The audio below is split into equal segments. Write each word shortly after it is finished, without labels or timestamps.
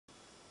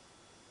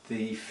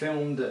The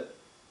film that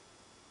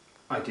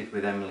I did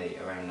with Emily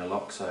around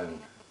Naloxone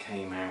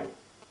came out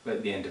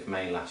at the end of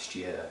May last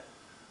year,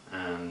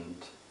 and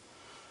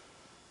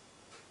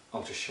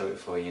I'll just show it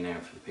for you now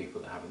for the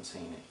people that haven't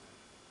seen it.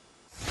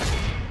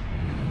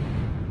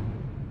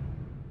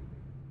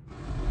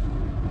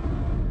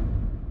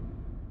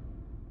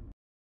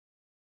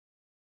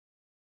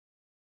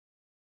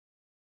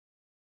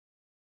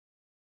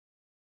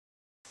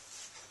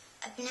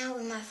 I've been out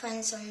with my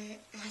friends on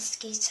my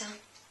scooter.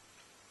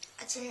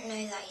 I didn't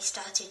know that he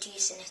started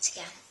using it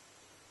again.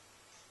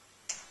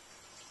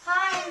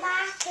 Hi, I'm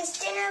back. Is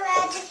dinner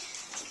ready?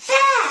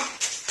 There!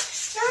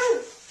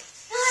 No!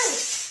 No!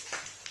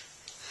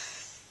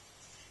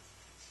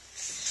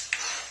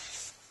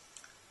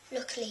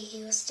 Luckily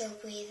he was still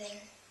breathing,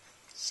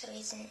 so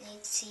he didn't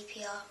need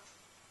CPR.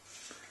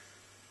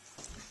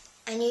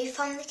 I knew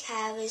from the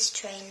carer's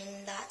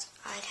training that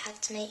I'd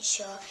have to make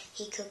sure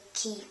he could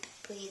keep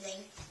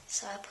breathing,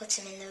 so I put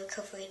him in the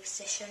recovery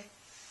position.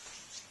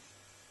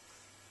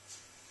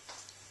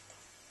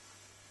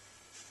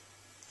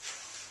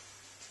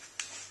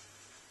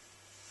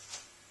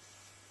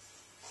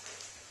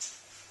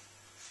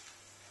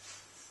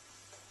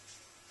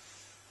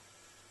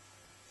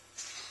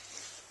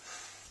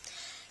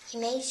 He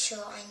made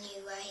sure I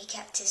knew where he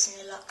kept his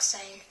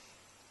Naloxone.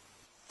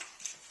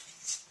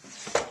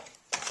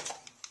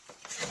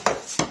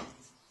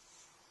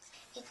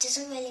 It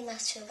doesn't really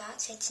matter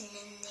about hitting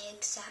in the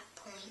exact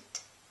point.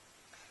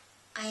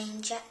 I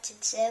injected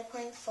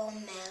 0.4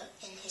 mil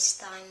in his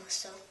thigh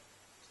muscle.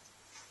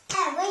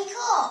 Hey, wake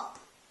up!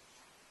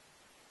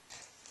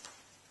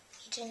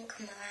 He didn't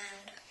come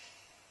around.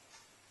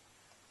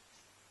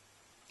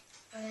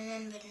 I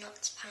remembered not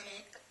to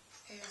panic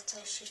and that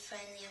I should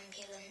phone the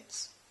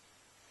ambulance.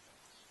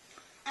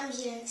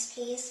 Ambulance,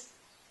 please.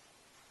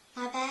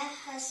 My bear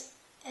has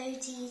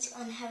OD'd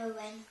on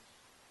heroin.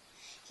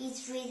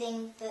 He's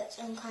breathing but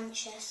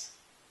unconscious.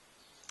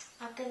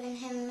 I've given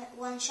him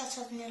 1 shot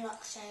of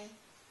Naloxone.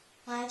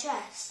 My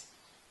address?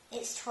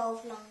 It's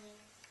 12 Long.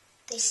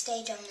 They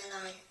stayed on the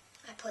line.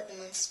 I put them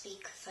on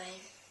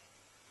speakerphone.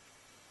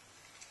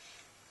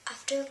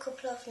 After a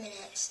couple of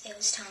minutes, it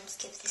was time to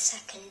give the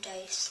second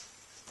dose.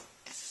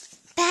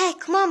 Bear,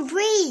 come on,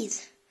 breathe!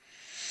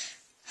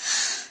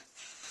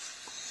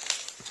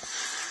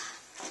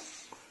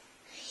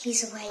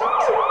 He's awake.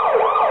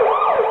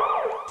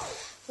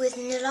 With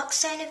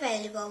Naloxone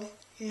available,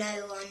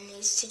 no one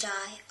needs to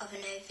die of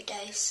an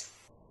overdose.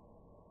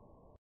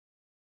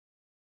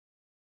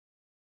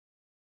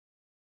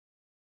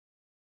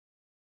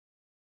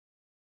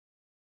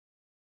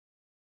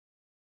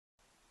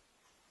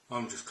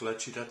 I'm just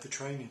glad she'd had the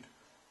training.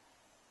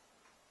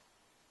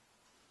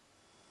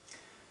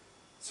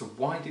 So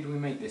why did we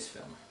make this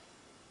film?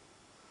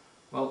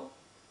 Well,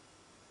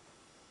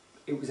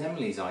 it was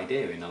Emily's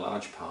idea in a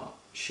large part.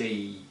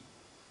 She'd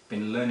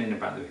been learning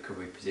about the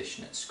recovery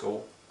position at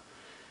school.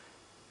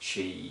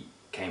 She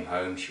came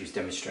home, she was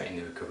demonstrating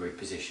the recovery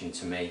position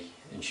to me,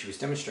 and she was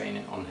demonstrating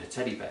it on her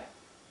teddy bear.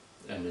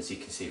 And as you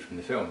can see from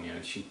the film, you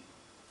know, she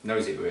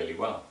knows it really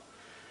well.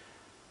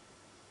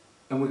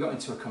 And we got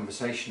into a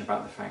conversation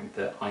about the fact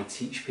that I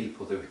teach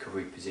people the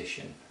recovery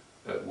position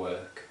at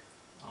work.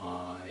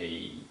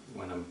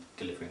 When I'm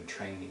delivering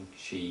training,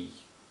 she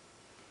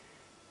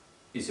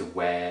is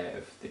aware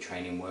of the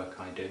training work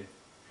I do.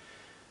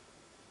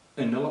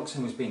 And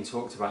Naloxone was being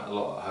talked about a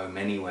lot at home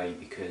anyway,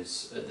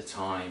 because at the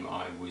time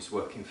I was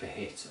working for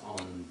HIT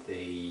on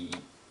the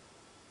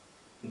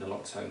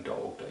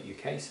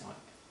naloxone.org.uk site,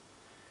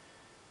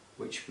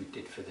 which we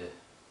did for the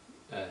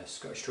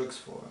Scottish Drugs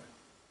Forum.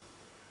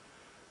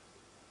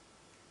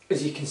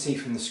 As you can see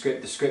from the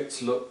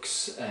script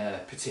looks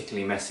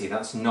particularly messy.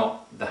 That's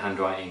not the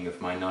handwriting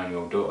of my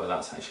 9-year-old daughter,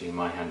 that's actually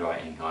my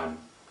handwriting. I'm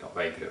not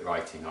very good at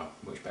writing, I'm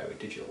much better with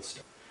digital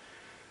stuff.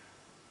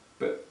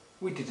 But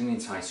we did an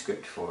entire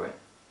script for it,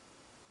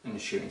 and a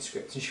shooting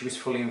script, and she was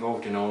fully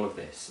involved in all of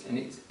this. And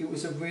it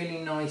was a really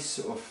nice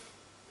sort of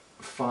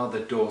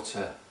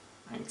father-daughter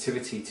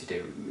activity to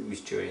do. It was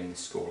during the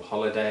school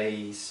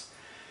holidays,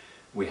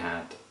 we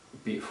had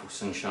beautiful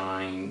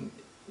sunshine,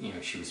 you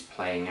know, she was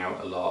playing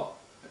out a lot,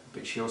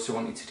 but she also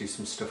wanted to do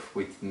some stuff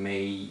with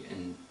me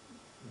and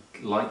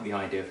liked the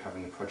idea of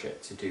having a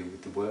project to do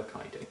with the work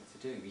I do.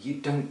 You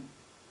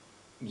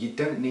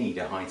don't need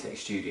a high-tech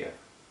studio.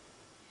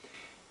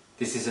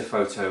 This is a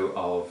photo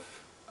of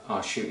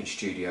our shooting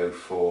studio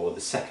for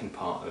the second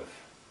part of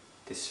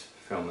this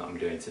film that I'm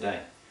doing today.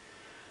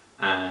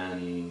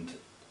 And,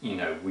 you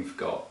know, we've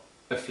got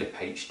a Flip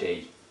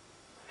HD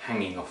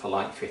hanging off a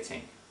light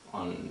fitting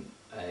on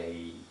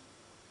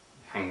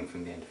hanging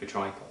from the end of a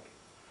tripod.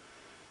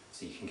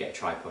 So you can get a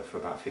tripod for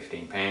about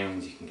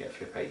 £15, you can get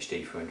Flip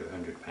HD for under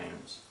 £100.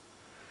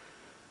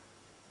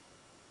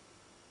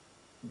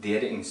 The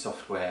editing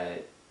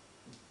software,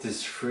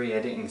 there's free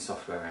editing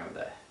software out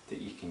there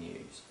that you can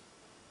use.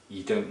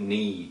 You don't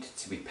need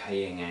to be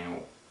paying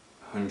out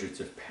hundreds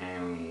of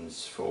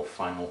pounds for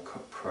Final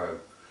Cut Pro.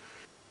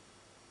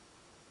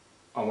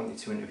 I wanted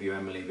to interview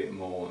Emily a bit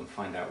more and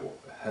find out what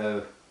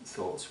her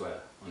thoughts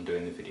were on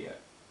doing the video.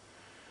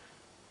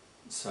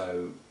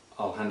 So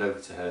I'll hand over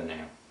to her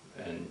now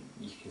and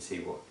you can see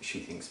what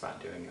she thinks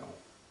about doing it all.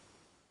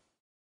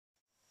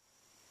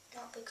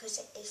 Not because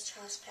it is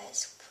child's play,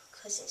 it's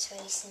because it's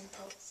really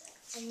simple.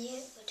 I knew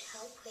it would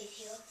help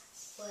with your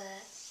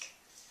work,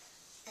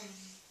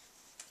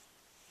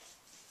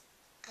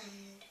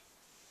 and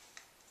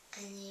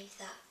I knew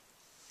that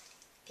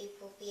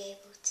people will be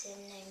able to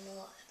know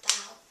more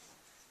about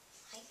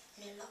like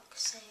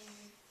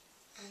Naloxone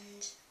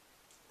and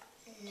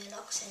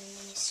Naloxone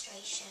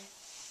administration.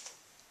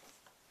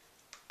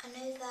 I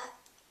know that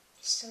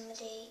if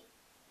somebody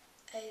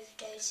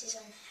overdoses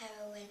on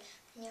heroin,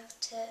 then you have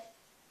to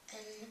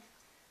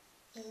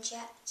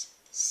inject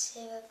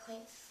 0.4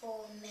 ml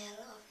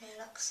of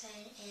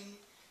Naloxone in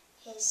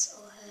his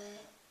or her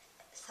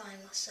thigh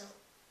muscle.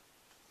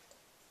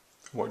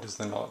 What does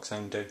the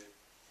Naloxone do?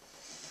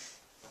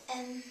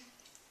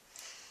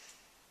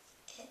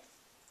 It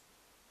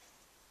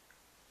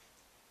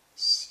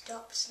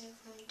stops them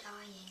from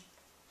dying.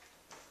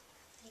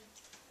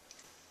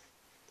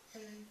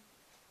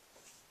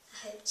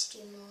 I hope to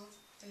do more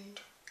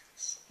and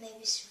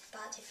maybe speak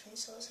about different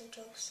sorts of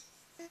drugs.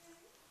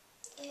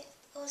 It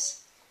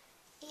was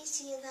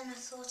easier than I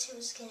thought it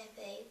was going to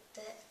be,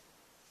 but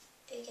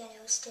again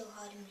it was still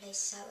hard in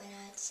places like when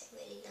I had to say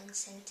really long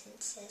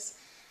sentences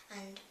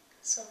and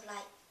sort of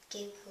like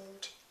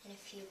giggled in a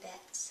few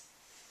bits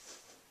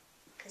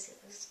because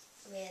it was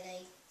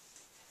really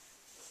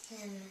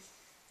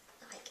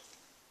like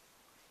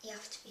you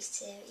have to be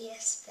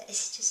serious, but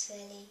it's just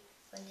really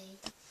funny.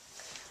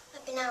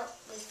 I've been out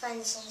with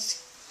friends on a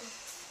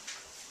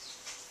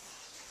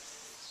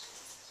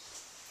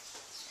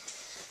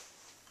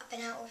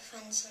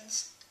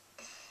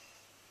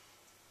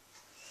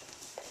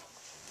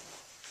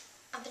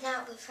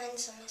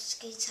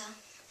scooter.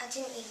 I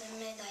didn't even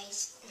know that I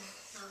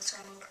was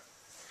wrong.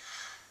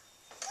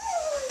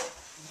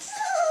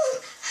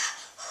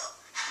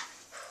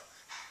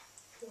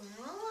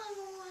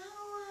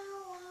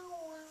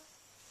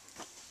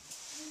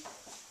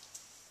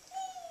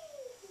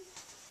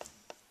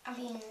 I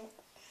mean,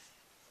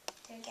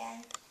 do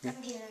again.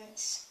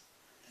 Ambulance.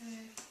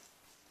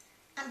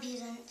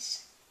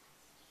 Ambulance.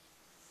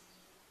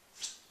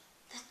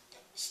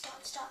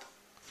 Stop.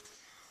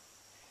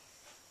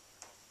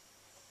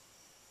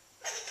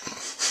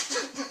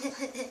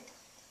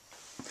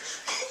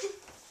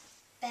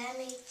 Bear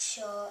made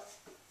sure.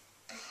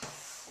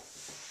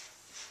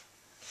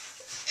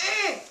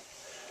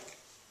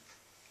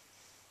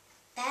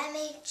 Bear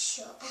made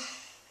sure.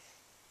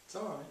 It's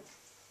alright.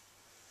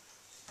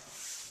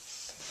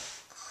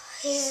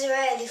 He's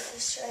really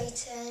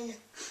frustrating.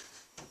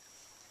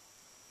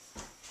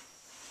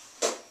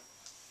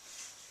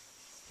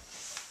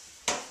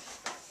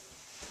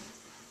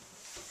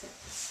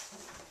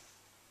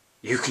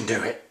 You can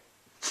do it.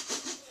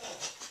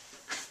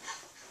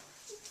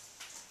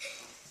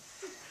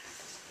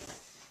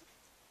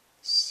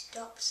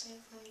 Stops them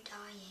from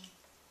dying.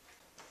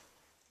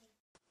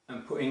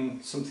 And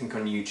putting something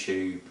on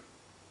YouTube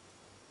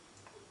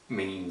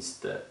means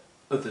that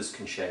others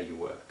can share your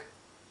work.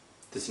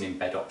 There's an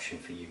embed option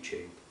for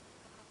YouTube,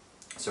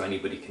 so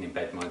anybody can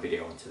embed my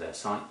video onto their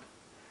site.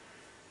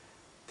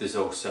 There's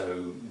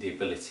also the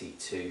ability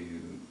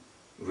to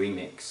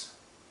remix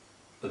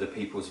other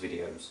people's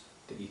videos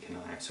that you can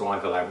allow. So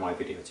I've allowed my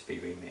video to be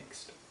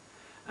remixed,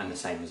 and the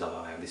same as I'll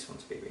allow this one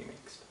to be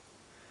remixed.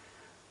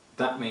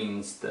 That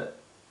means that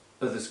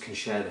others can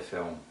share the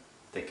film,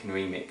 they can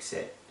remix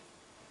it,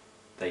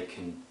 they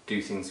can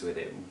do things with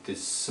it.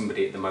 There's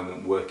somebody at the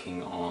moment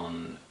working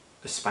on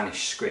a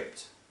Spanish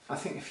script. I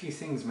think a few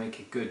things make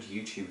a good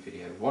YouTube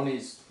video. One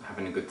is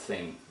having a good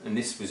theme, and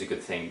this was a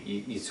good thing.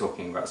 You're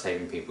talking about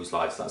saving people's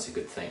lives, that's a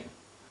good thing.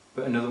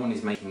 But another one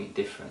is making it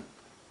different.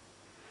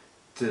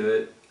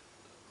 There are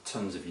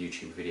tons of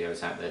YouTube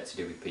videos out there to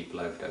do with people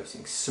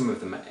overdosing. Some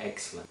of them are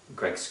excellent.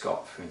 Greg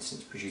Scott, for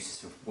instance, produces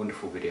some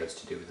wonderful videos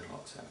to do with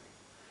Naloxone.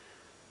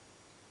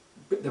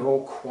 But they're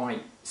all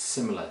quite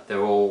similar.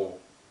 They're all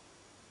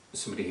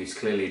somebody who's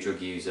clearly a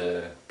drug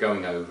user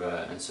going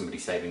over and somebody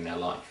saving their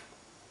life.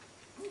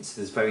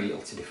 So there's very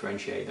little to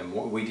differentiate them.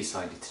 What we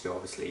decided to do,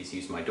 obviously, is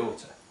use my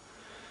daughter.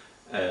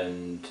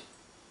 And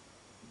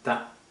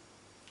that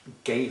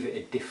gave it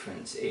a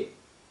difference. It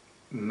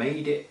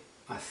made it,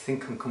 I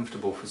think,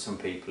 uncomfortable for some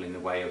people in the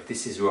way of,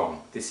 this is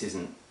wrong, this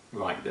isn't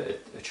right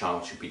that a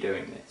child should be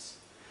doing this.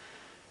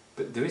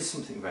 But there is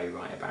something very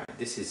right about it.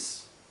 This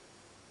is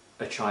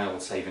a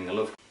child saving a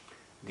loved one.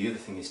 The other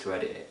thing is to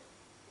edit it.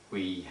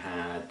 We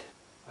had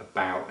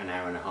about an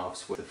hour and a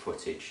half's worth of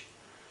footage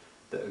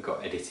that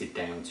got edited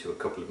down to a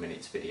couple of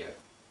minutes video.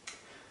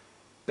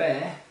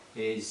 Bear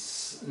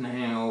is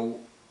now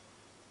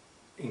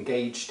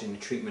engaged in a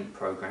treatment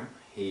program.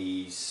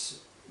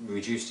 He's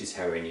reduced his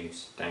heroin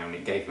use down,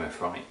 it gave him a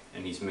fright,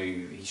 and he's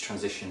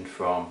transitioned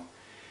from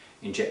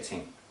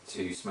injecting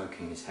to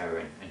smoking his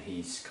heroin, and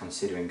he's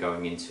considering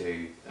going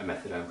into a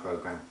methadone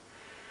program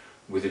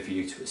with a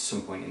view to, at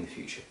some point in the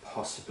future,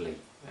 possibly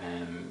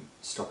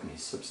stopping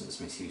his substance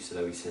misuse,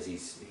 although he says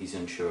he's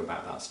unsure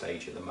about that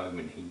stage at the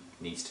moment. He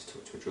needs to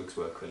talk to a drugs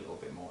worker a little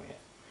bit more yet.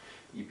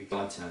 you'd be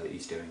glad to know that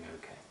he's doing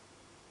okay.